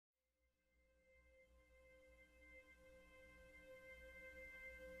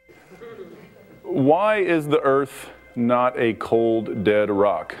why is the Earth not a cold, dead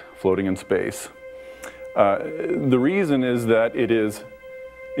rock floating in space? The reason is that it is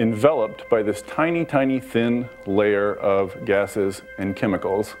enveloped by this tiny, tiny, thin layer of gases and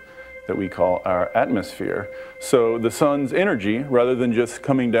chemicals that we call our atmosphere. So the sun's energy, rather than just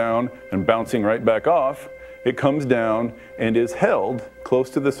coming down and bouncing right back off, it comes down and is held close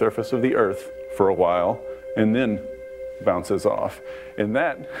to the surface of the Earth for a while and then bounces off. And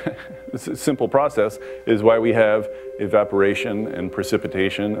that simple process is why we have evaporation and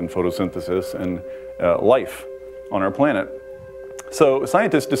precipitation and photosynthesis and life on our planet. So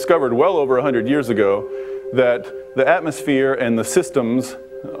scientists discovered well over 100 years ago that the atmosphere and the systems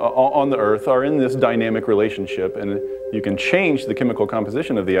on the Earth are in this dynamic relationship, and you can change the chemical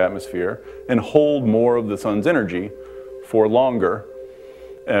composition of the atmosphere and hold more of the sun's energy for longer.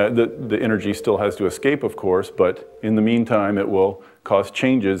 The energy still has to escape, of course, but in the meantime it will cause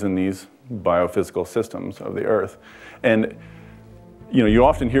changes in these biophysical systems of the Earth. And you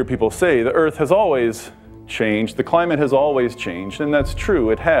often hear people say the Earth has always changed, the climate has always changed, and that's true,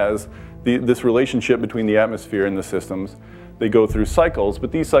 it has. This relationship between the atmosphere and the systems, they go through cycles,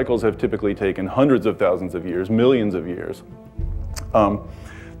 but these cycles have typically taken hundreds of thousands of years, millions of years.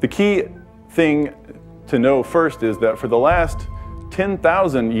 The key thing to know first is that for the last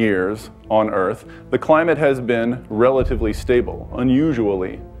 10,000 years on Earth, the climate has been relatively stable,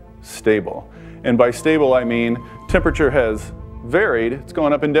 unusually stable. And by stable, I mean temperature has varied, it's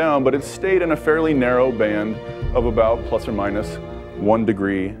gone up and down, but it's stayed in a fairly narrow band of about plus or minus 1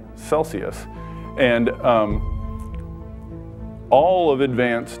 degree Celsius. And all of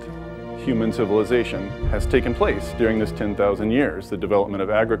advanced human civilization has taken place during this 10,000 years. The development of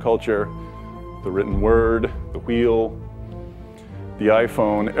agriculture, the written word, the wheel, the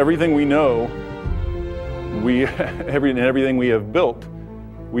iPhone, everything we know, everything we have built,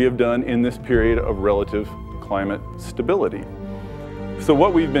 we have done in this period of relative climate stability. So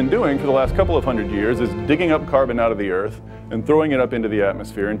what we've been doing for the last couple of hundred years is digging up carbon out of the Earth and throwing it up into the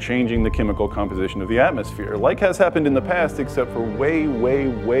atmosphere and changing the chemical composition of the atmosphere, like has happened in the past, except for way, way,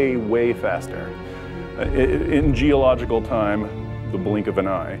 way, way faster. In geological time, the blink of an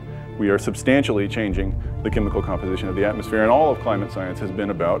eye, we are substantially changing the chemical composition of the atmosphere, and all of climate science has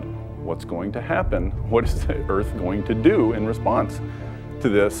been about what's going to happen, what is the Earth going to do in response to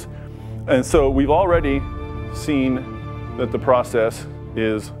this. And so we've already seen that the process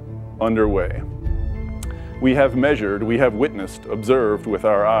is underway. We have measured, we have witnessed, observed with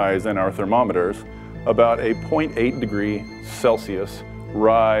our eyes and our thermometers about a 0.8 degree Celsius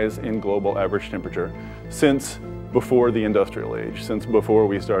rise in global average temperature since before the industrial age, since before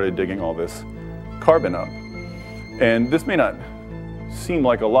we started digging all this carbon up. And this may not seem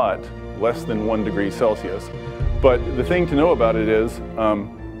like a lot, less than 1 degree Celsius, but the thing to know about it is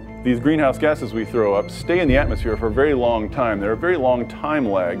these greenhouse gases we throw up stay in the atmosphere for a very long time. There are very long time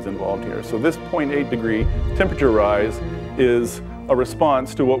lags involved here. So this 0.8 degree temperature rise is a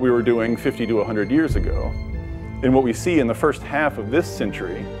response to what we were doing 50 to 100 years ago. And what we see in the first half of this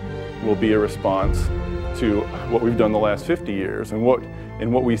century will be a response to what we've done the last 50 years. And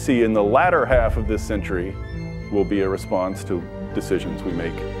what we see in the latter half of this century will be a response to decisions we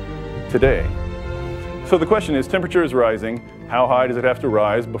make today. So the question is, temperature is rising. How high does it have to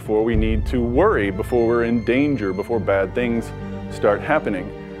rise before we need to worry, before we're in danger, before bad things start happening?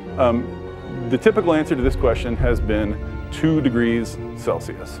 The typical answer to this question has been 2 degrees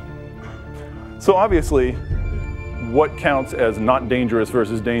Celsius. So obviously, what counts as not dangerous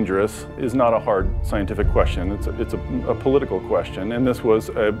versus dangerous is not a hard scientific question. It's a political question, and this was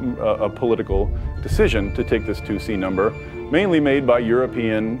a political decision to take this 2C number, mainly made by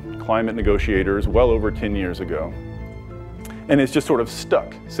European climate negotiators well over 10 years ago. And it's just sort of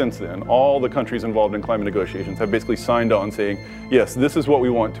stuck since then. All the countries involved in climate negotiations have basically signed on saying, yes, this is what we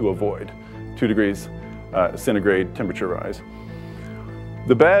want to avoid, 2 degrees centigrade temperature rise.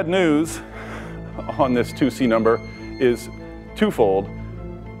 The bad news on this 2C number is twofold.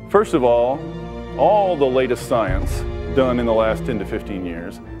 First of all the latest science done in the last 10 to 15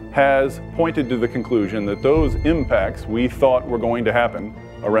 years has pointed to the conclusion that those impacts we thought were going to happen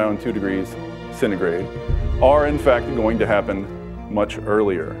around 2 degrees centigrade are in fact going to happen much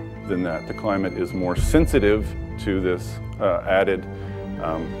earlier than that. The climate is more sensitive to this added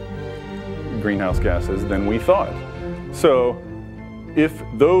greenhouse gases than we thought. So if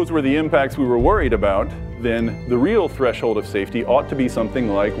those were the impacts we were worried about, then the real threshold of safety ought to be something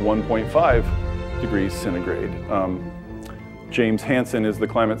like 1.5 degrees centigrade. James Hansen is the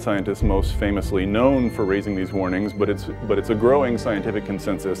climate scientist most famously known for raising these warnings, but it's a growing scientific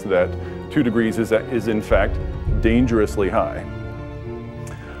consensus that 2 degrees is in fact dangerously high.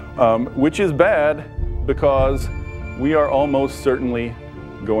 which is bad because we are almost certainly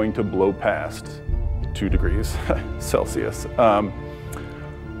going to blow past 2 degrees Celsius.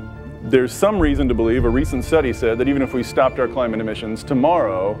 There's some reason to believe, a recent study said that even if we stopped our climate emissions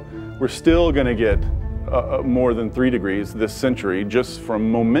tomorrow, we're still going to get more than 3 degrees this century just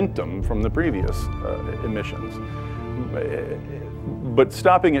from momentum from the previous emissions. But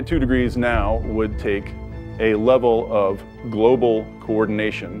stopping at 2 degrees now would take a level of global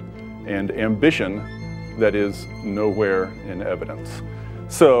coordination and ambition that is nowhere in evidence.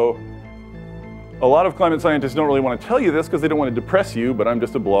 So a lot of climate scientists don't really want to tell you this because they don't want to depress you, but I'm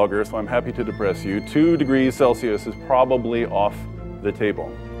just a blogger, so I'm happy to depress you. 2 degrees Celsius is probably off the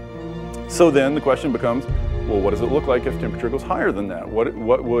table. So then the question becomes, well, what does it look like if temperature goes higher than that?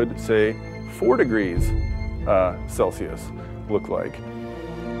 What would, say, 4 degrees Celsius look like?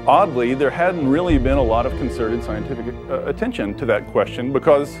 Oddly, there hadn't really been a lot of concerted scientific attention to that question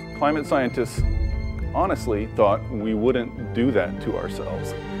because climate scientists honestly thought we wouldn't do that to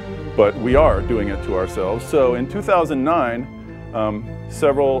ourselves. But we are doing it to ourselves. So in 2009,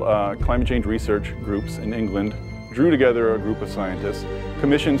 several climate change research groups in England drew together a group of scientists,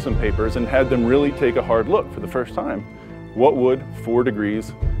 commissioned some papers, and had them really take a hard look for the first time. What would 4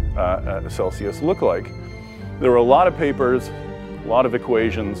 degrees Celsius look like? There were a lot of papers, a lot of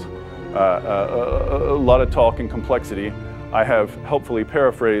equations, a lot of talk and complexity. I have helpfully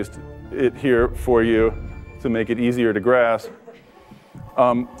paraphrased it here for you to make it easier to grasp.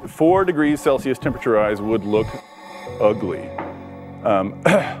 4 degrees Celsius temperature rise would look ugly.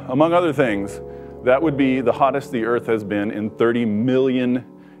 Among other things, that would be the hottest the Earth has been in 30 million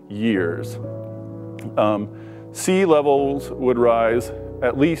years. Sea levels would rise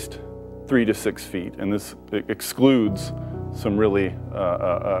at least 3 to 6 feet, and this excludes some really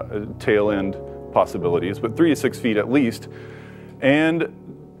tail-end possibilities, but 3 to 6 feet at least. And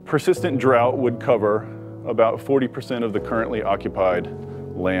persistent drought would cover about 40% of the currently occupied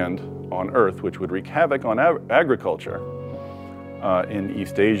land on Earth, which would wreak havoc on agriculture in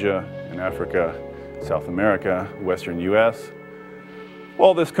East Asia, in Africa, South America, Western US.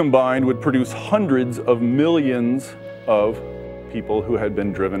 All this combined would produce hundreds of millions of people who had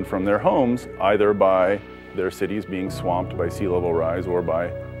been driven from their homes, either by their cities being swamped by sea level rise or by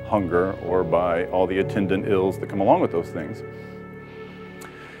hunger or by all the attendant ills that come along with those things.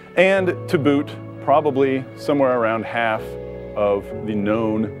 And to boot, probably somewhere around half of the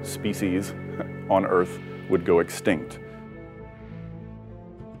known species on Earth would go extinct.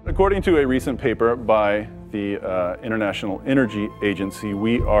 According to a recent paper by the International Energy Agency,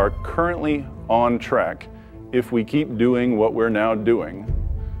 we are currently on track, if we keep doing what we're now doing,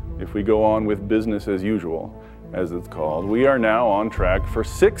 if we go on with business as usual, as it's called, we are now on track for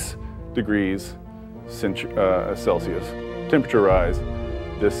 6 degrees Celsius temperature rise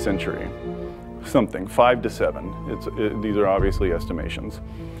this century. Something, 5 to 7. These are obviously estimations.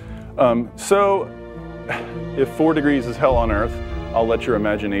 So if 4 degrees is hell on Earth, I'll let your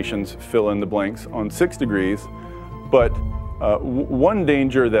imaginations fill in the blanks on 6 degrees. But one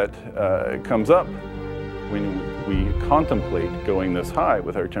danger that comes up when we contemplate going this high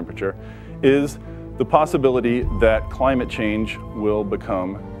with our temperature is the possibility that climate change will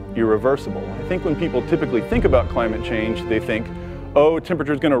become irreversible. I think when people typically think about climate change, they think, oh,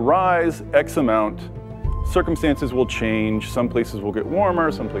 temperature is going to rise X amount, circumstances will change, some places will get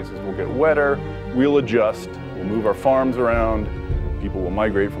warmer, some places will get wetter, we'll adjust, we'll move our farms around, people will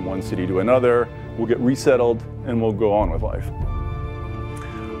migrate from one city to another, we'll get resettled, and we'll go on with life.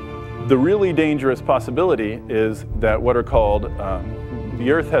 The really dangerous possibility is that what are called,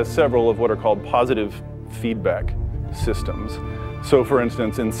 the Earth has several of what are called positive feedback systems. So for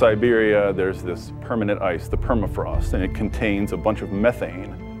instance, in Siberia, there's this permanent ice, the permafrost, and it contains a bunch of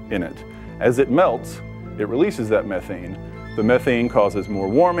methane in it. As it melts, it releases that methane. The methane causes more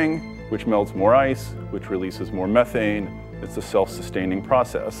warming, which melts more ice, which releases more methane. It's a self-sustaining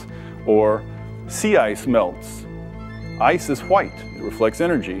process. Or sea ice melts. Ice is white, it reflects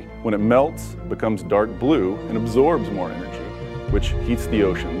energy. When it melts, it becomes dark blue and absorbs more energy, which heats the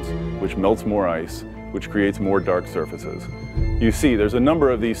oceans, which melts more ice, which creates more dark surfaces. You see, there's a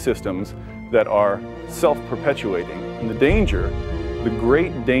number of these systems that are self-perpetuating. And the danger, the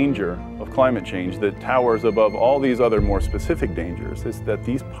great danger of climate change that towers above all these other more specific dangers is that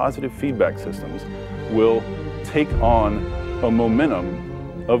these positive feedback systems will take on a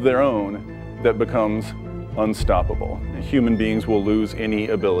momentum of their own that becomes unstoppable. And human beings will lose any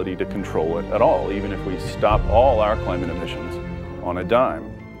ability to control it at all, even if we stop all our climate emissions on a dime.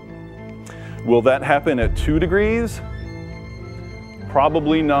 Will that happen at 2 degrees?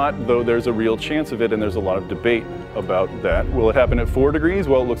 Probably not, though there's a real chance of it, and there's a lot of debate about that. Will it happen at 4 degrees?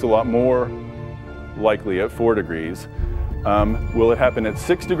 Well, it looks a lot more likely at 4 degrees. Will it happen at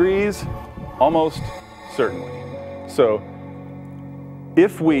 6 degrees? Almost certainly. So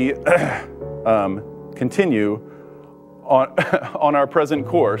if we continue on our present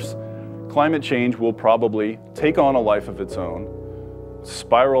course, climate change will probably take on a life of its own,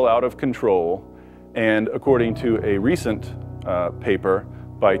 spiral out of control, and according to a recent paper,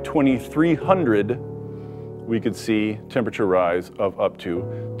 by 2300, we could see temperature rise of up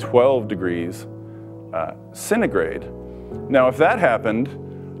to 12 degrees centigrade. Now, if that happened,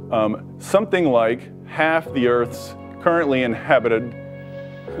 something like half the Earth's currently inhabited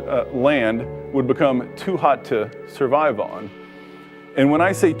land would become too hot to survive on. And when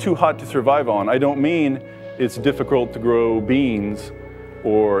I say too hot to survive on, I don't mean it's difficult to grow beans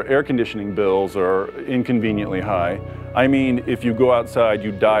or air conditioning bills are inconveniently high. I mean, if you go outside,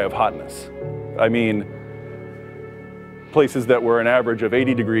 you die of hotness. I mean, places that were an average of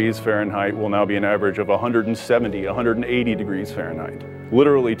 80 degrees Fahrenheit will now be an average of 170, 180 degrees Fahrenheit.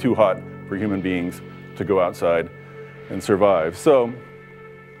 Literally too hot for human beings to go outside and survive. So,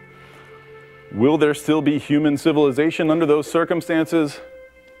 will there still be human civilization under those circumstances?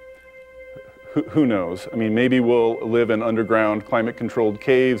 Who knows? I mean, maybe we'll live in underground climate-controlled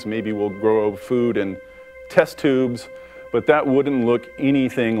caves, maybe we'll grow food in test tubes, but that wouldn't look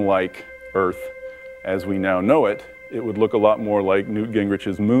anything like Earth as we now know it. It would look a lot more like Newt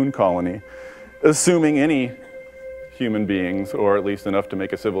Gingrich's moon colony, assuming any human beings, or at least enough to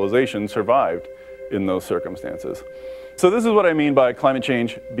make a civilization, survived in those circumstances. So this is what I mean by climate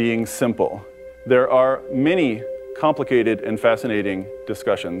change being simple. There are many complicated and fascinating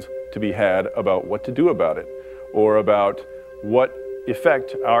discussions to be had about what to do about it, or about what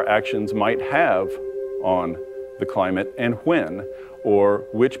effect our actions might have on the climate and when, or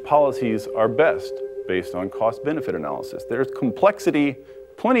which policies are best based on cost-benefit analysis. There's complexity,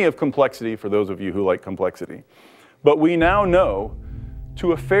 plenty of complexity for those of you who like complexity. But we now know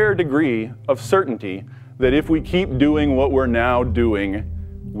to a fair degree of certainty that if we keep doing what we're now doing,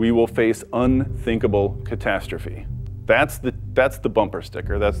 we will face unthinkable catastrophe. That's the bumper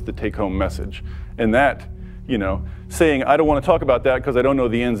sticker, that's the take-home message. And that, you know, saying, I don't want to talk about that because I don't know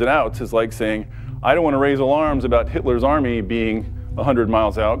the ins and outs is like saying, I don't want to raise alarms about Hitler's army being 100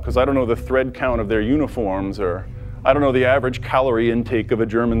 miles out because I don't know the thread count of their uniforms, or I don't know the average calorie intake of a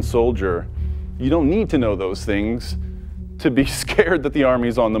German soldier. You don't need to know those things to be scared that the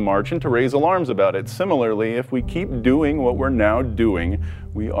army's on the march and to raise alarms about it. Similarly, if we keep doing what we're now doing,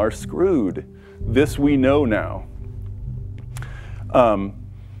 we are screwed. This we know now.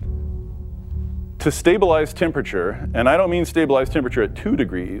 To stabilize temperature, and I don't mean stabilize temperature at 2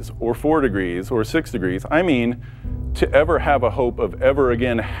 degrees or 4 degrees or 6 degrees, I mean to ever have a hope of ever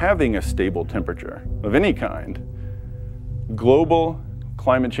again having a stable temperature of any kind, global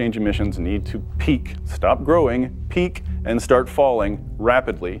climate change emissions need to peak, stop growing, peak, and start falling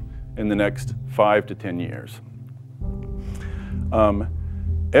rapidly in the next 5 to 10 years.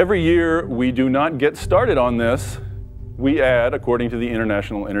 Every year we do not get started on this, we add, according to the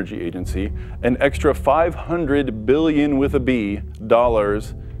International Energy Agency, an extra $500 billion with a B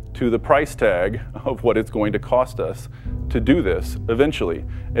dollars to the price tag of what it's going to cost us to do this eventually.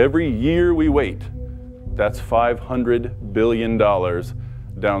 Every year we wait, that's $500 billion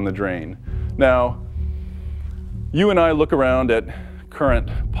down the drain. Now, you and I look around at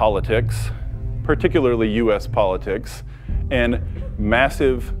current politics, particularly US politics, and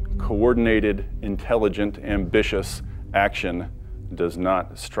massive, coordinated, intelligent, ambitious action does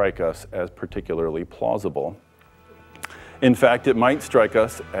not strike us as particularly plausible. In fact, it might strike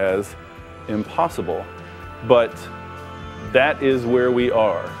us as impossible, but that is where we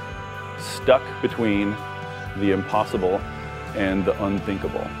are, stuck between the impossible and the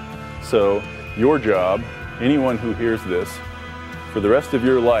unthinkable. So your job, anyone who hears this, for the rest of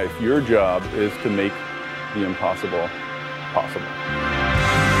your life, your job is to make the impossible possible.